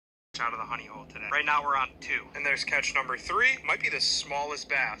out of the honey hole today. Right now we're on 2. And there's catch number 3. Might be the smallest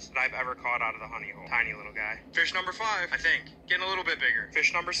bass that I've ever caught out of the honey hole. Tiny little guy. Fish number 5, I think. Getting a little bit bigger.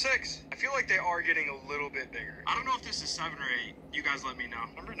 Fish number 6. I feel like they are getting a little bit bigger. I don't know if this is 7 or 8. You guys let me know.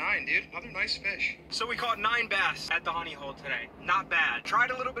 Number 9, dude. Another nice fish. So we caught 9 bass at the honey hole today. Not bad. Tried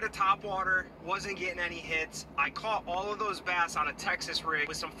a little bit of top water. Wasn't getting any hits. I caught all of those bass on a Texas rig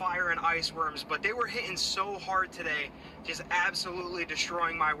with some fire and ice worms, but they were hitting so hard today, just absolutely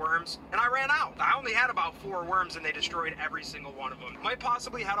destroying my worms, and I ran out. I only had about 4 worms and they destroyed every single one of them. Might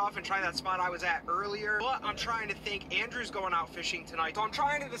possibly head off and try that spot I was at earlier, but I'm trying to think. Andrew's going out fishing tonight, so I'm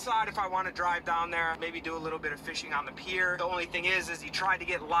trying to decide if I want to drive down there, maybe do a little bit of fishing on the pier. The only thing is he tried to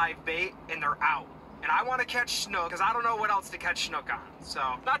get live bait and they're out. And I want to catch snook because I don't know what else to catch snook on. So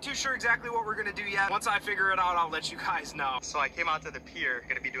not too sure exactly what we're going to do yet. Once I figure it out, I'll let you guys know. So I came out to the pier,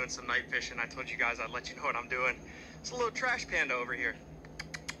 going to be doing some night fishing. I told you guys I'd let you know what I'm doing. It's a little trash panda over here.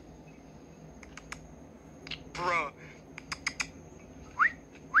 Bro.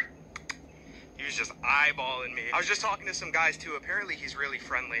 He was just eyeballing me. I was just talking to some guys too. Apparently he's really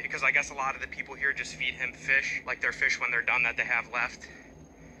friendly because I guess a lot of the people here just feed him fish, like their fish when they're done that they have left.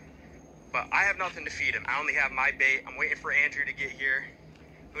 But I have nothing to feed him. I only have my bait. I'm waiting for Andrew to get here.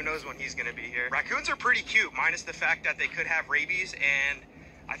 Who knows when he's gonna be here. Raccoons are pretty cute, minus the fact that they could have rabies, and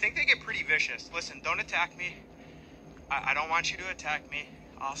I think they get pretty vicious. Listen, don't attack me. I don't want you to attack me.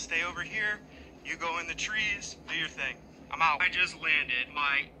 I'll stay over here. You go in the trees, do your thing. I'm out. I just landed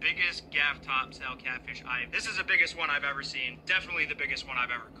my biggest gaff topsail catfish. This is the biggest one I've ever seen. Definitely the biggest one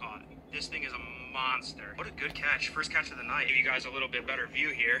I've ever caught. This thing is a monster. What a good catch. First catch of the night. Give you guys a little bit better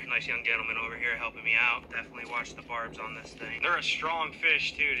view here. Nice young gentleman over here helping me out. Definitely watch the barbs on this thing. They're a strong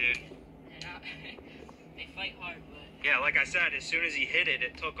fish too, dude. Yeah, they fight hard, but... Yeah, like I said, as soon as he hit it,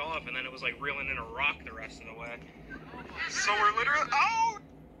 it took off, and then it was like reeling in a rock the rest of the way. So we're literally... Oh!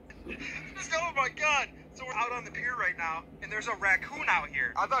 Oh my God! So we're out on the pier right now, and there's a raccoon out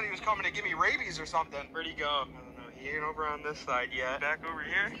here. I thought he was coming to give me rabies or something. Where'd he go? I don't know. He ain't over on this side yet. Back over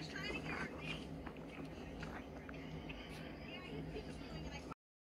here.